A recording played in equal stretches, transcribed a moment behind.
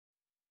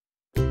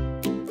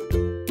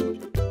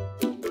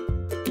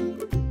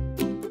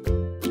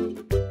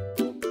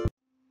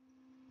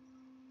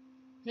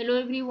Hello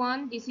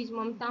everyone, this is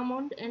Mamta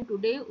Mund and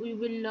today we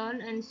will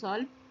learn and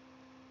solve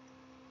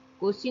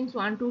questions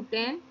 1 to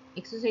 10,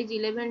 exercise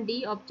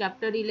 11D of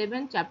chapter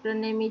 11. Chapter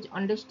name is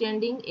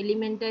Understanding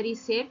Elementary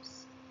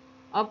Shapes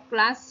of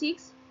class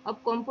 6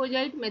 of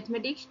Composite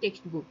Mathematics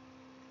textbook.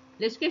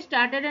 Let's get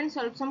started and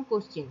solve some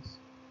questions.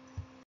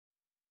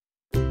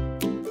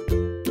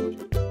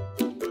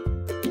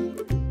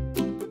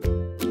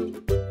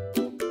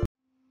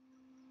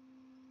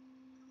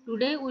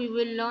 Today we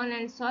will learn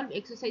and solve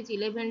exercise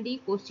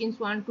 11D questions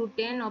 1 to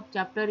 10 of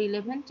chapter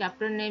 11.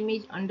 Chapter name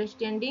is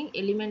Understanding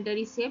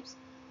Elementary Shapes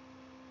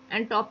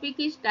and topic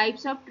is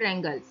types of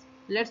triangles.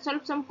 Let's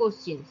solve some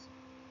questions.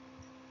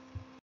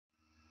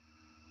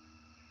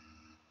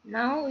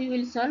 Now we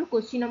will solve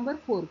question number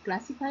 4.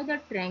 Classify the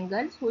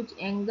triangles whose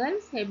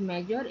angles have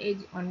major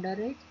edge,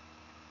 underedge,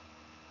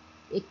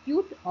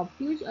 acute,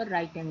 obtuse or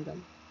right angle.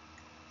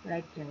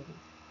 Right triangle.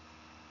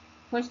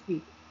 First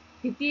bit.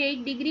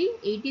 58 degree,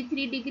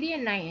 83 degree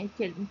and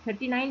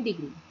 39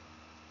 degree.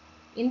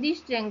 In this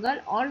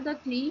triangle, all the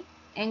three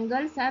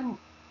angles are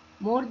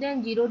more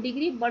than 0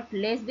 degree but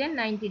less than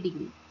 90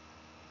 degree.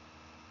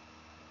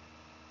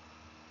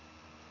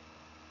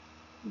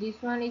 This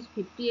one is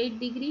 58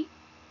 degree,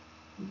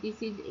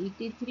 this is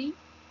 83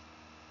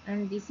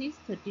 and this is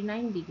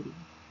 39 degree.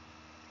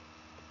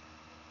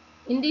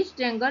 In this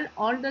triangle,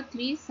 all the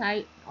three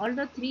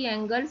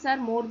angles are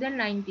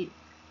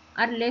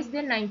less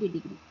than 90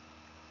 degree.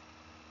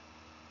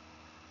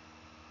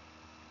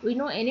 We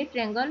know any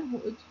triangle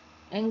whose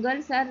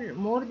angles are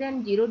more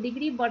than 0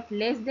 degree but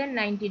less than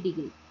 90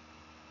 degree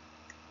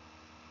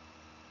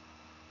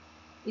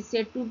is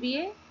said to be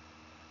a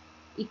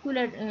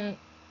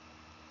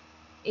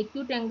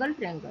acute angle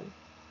triangle.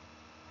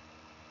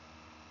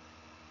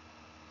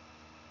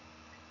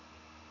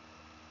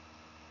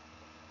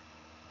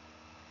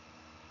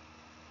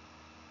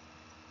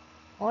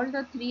 All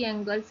the three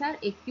angles are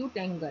acute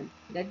angle,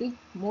 that is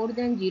more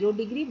than 0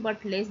 degree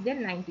but less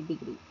than 90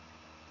 degree.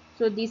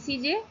 So this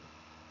is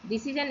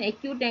an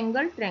acute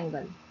angle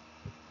triangle.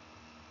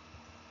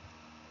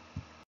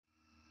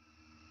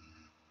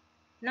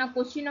 Now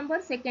question number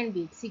second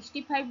bit.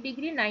 65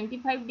 degree,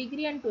 95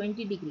 degree and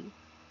 20 degree.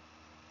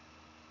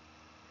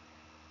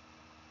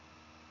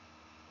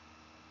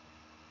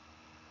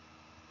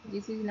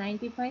 This is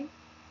 95,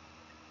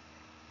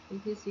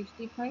 this is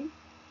 65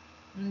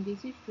 and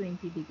this is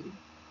 20 degree.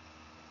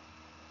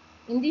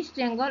 In this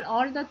triangle,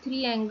 all the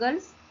three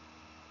angles,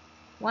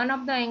 one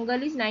of the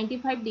angle is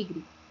 95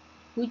 degree,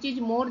 which is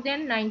more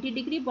than 90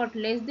 degree but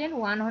less than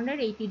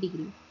 180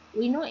 degree.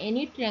 We know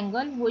any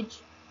triangle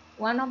which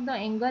one of the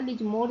angle is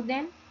more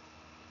than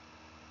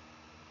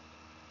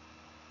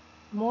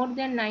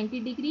 90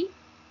 degree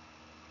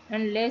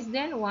and less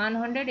than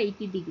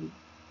 180 degree.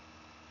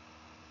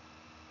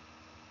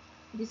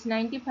 This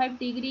 95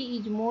 degree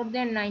is more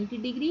than 90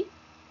 degree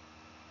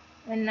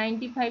and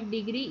 95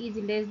 degree is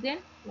less than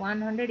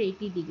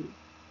 180 degree.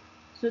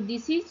 So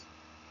this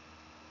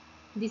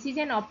is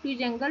an obtuse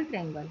angle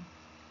triangle.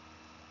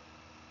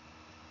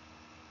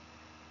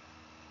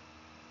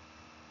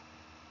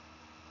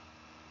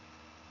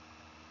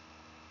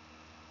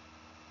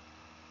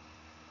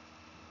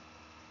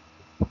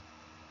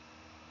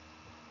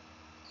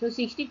 So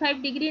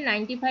 65 degree,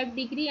 95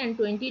 degree and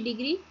 20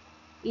 degree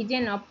is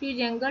an obtuse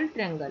angle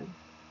triangle.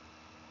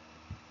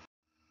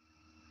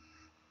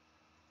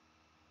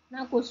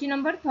 Now question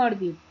number third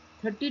bit.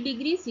 30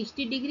 degree,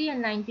 60 degree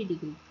and 90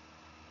 degree.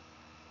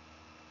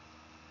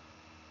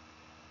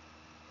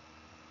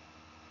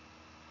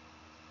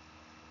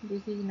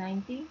 This is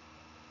 90,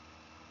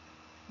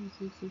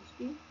 this is 60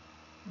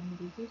 and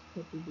this is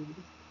 30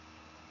 degree.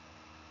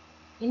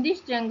 In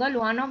this triangle,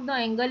 one of the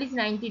angle is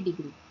 90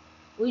 degree.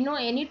 We know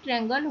any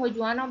triangle whose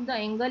one of the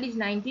angle is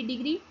 90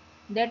 degree,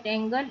 that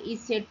angle is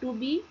said to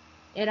be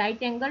a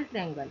right angle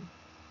triangle.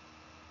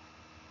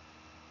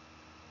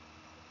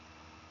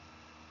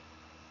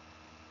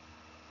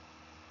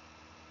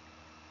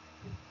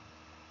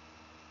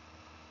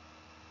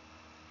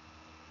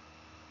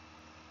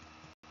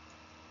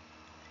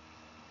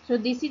 So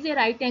this is a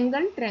right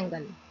angle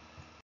triangle.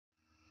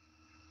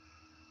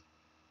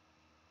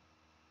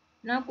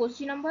 Now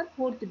question number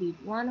fourth bit.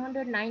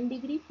 109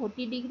 degree,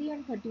 40 degree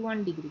and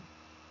 31 degree.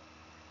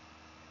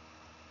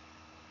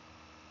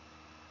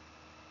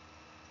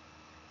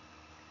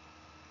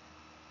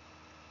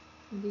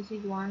 This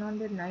is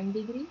 109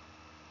 degree,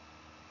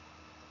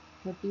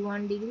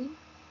 31 degree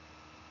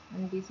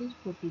and this is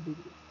 40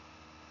 degree.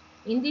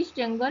 In this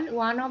triangle,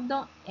 one of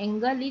the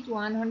angle is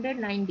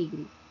 109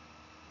 degree.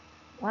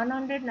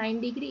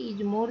 109 degree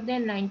is more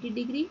than 90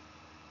 degree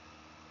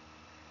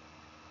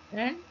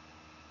and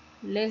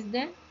less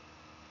than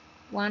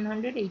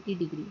 180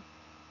 degree.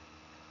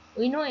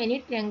 We know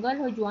any triangle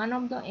whose one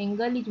of the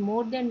angle is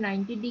more than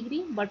 90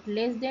 degree but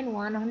less than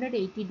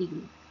 180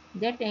 degree.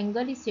 That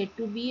angle is said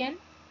to be an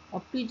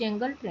obtuse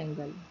angle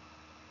triangle.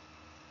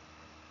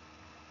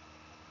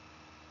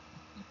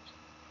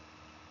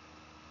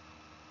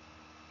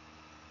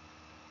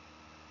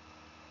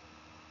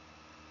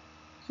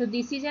 So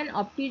this is an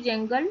obtuse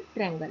angle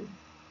triangle.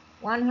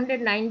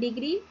 109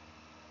 degree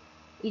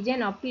is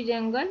an obtuse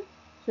angle.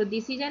 So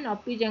this is an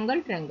obtuse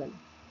angle triangle.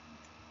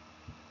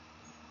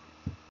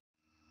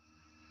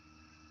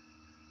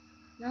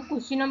 Now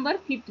question number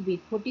 5th bit,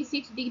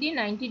 46 degree,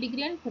 90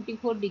 degree and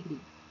 44 degree.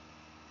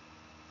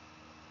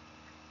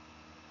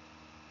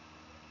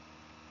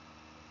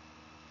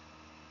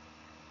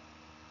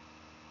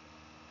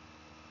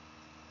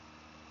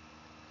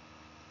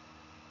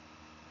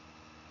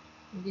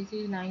 This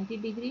is 90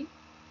 degree,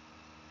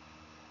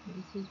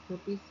 this is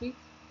 46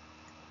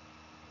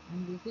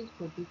 and this is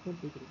 44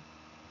 degree.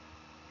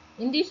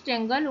 In this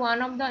triangle,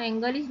 one of the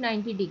angle is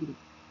 90 degree.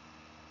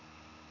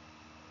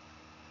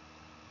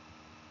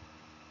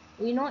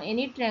 We know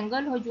any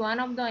triangle which one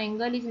of the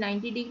angle is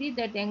 90 degree,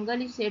 that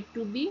angle is said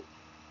to be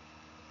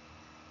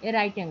a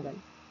right angle.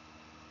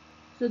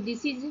 So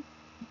this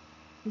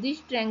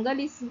triangle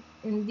is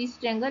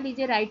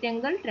a right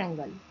angle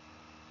triangle.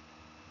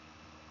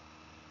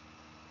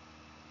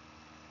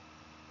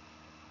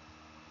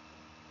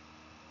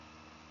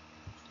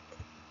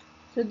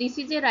 So this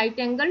is a right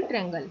angle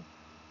triangle.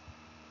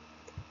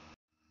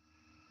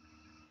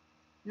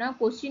 Now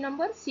question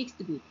number 6th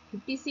bit,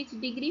 56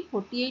 degree,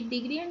 48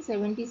 degree and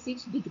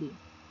 76 degree.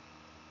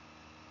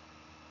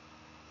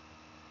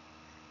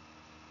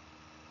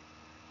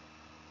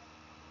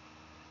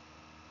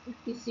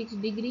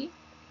 (56°),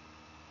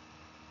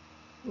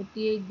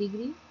 48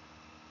 degree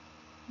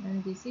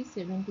and this is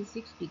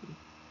 76 degree.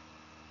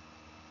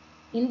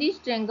 In this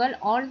triangle,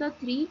 all the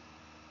three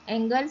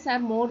angles are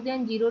more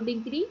than 0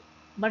 degree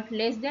but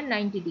less than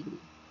 90 degree.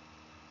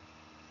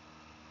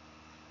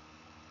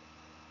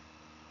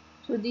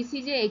 So this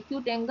is a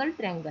acute angle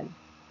triangle.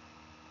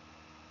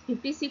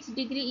 56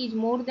 degree is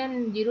more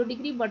than 0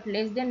 degree but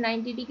less than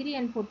 90 degree,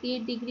 and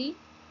 48 degree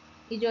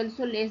is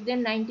also less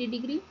than 90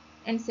 degree,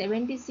 and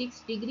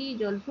 76 degree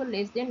is also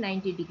less than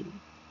 90 degree.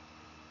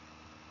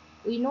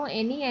 We know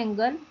any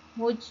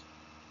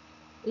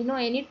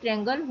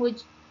triangle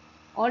which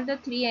all the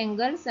three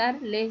angles are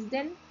less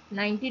than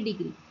 90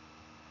 degree.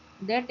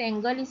 That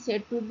angle is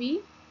said to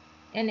be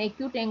an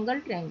acute angle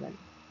triangle.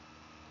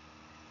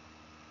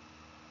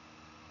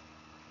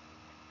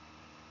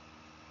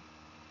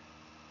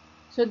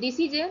 So this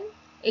is an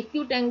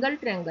acute angle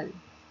triangle.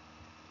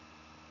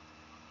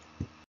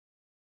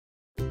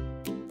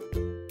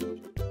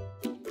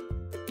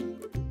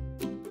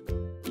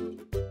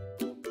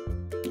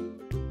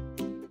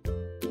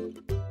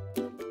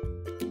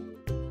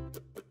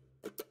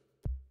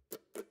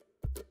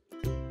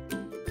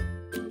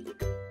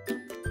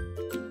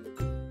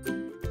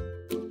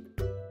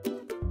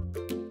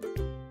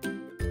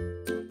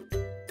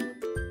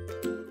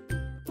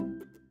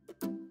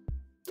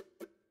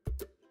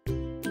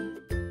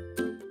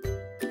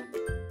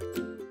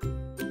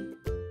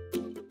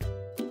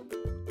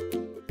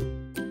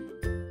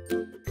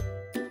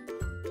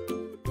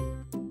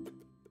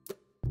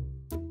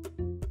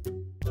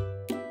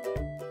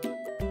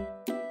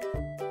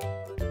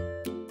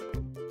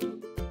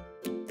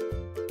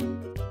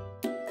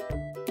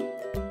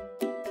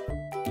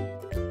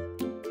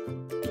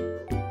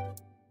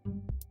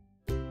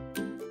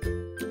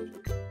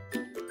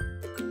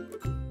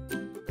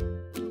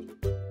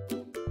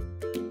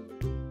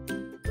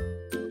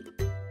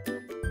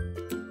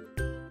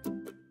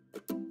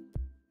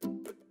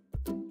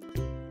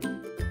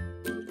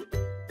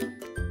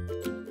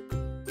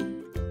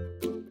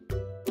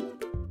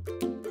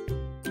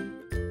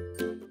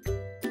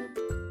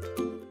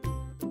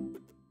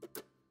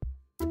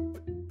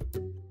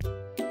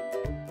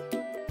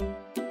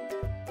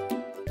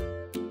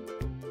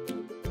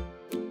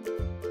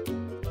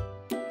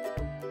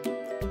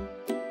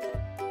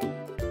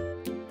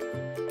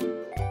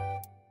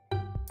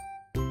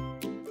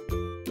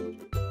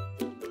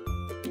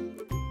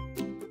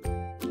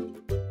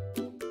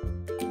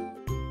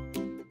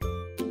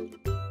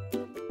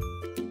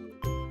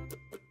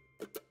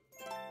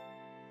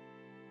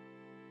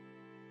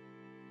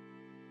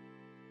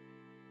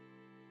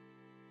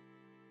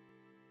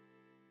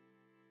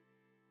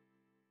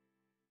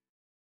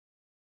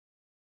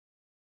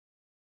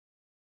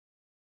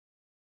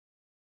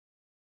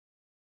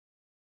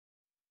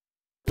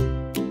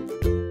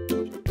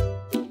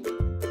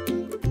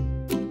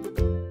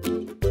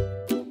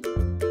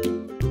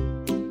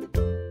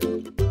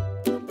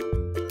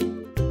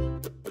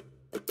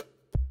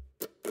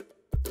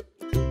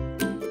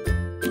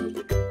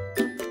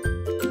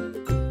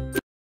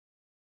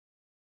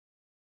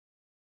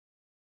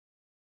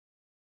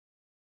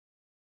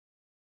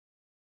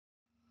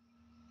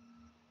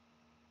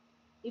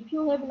 If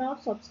you have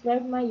not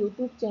subscribed my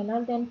YouTube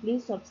channel, then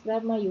please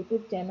subscribe my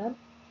YouTube channel.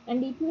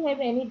 And if you have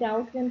any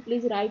doubts, then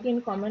please write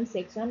in comment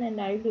section and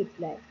I will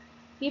reply.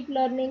 Keep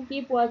learning,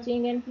 keep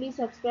watching, and please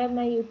subscribe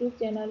my YouTube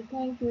channel.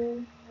 Thank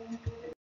you.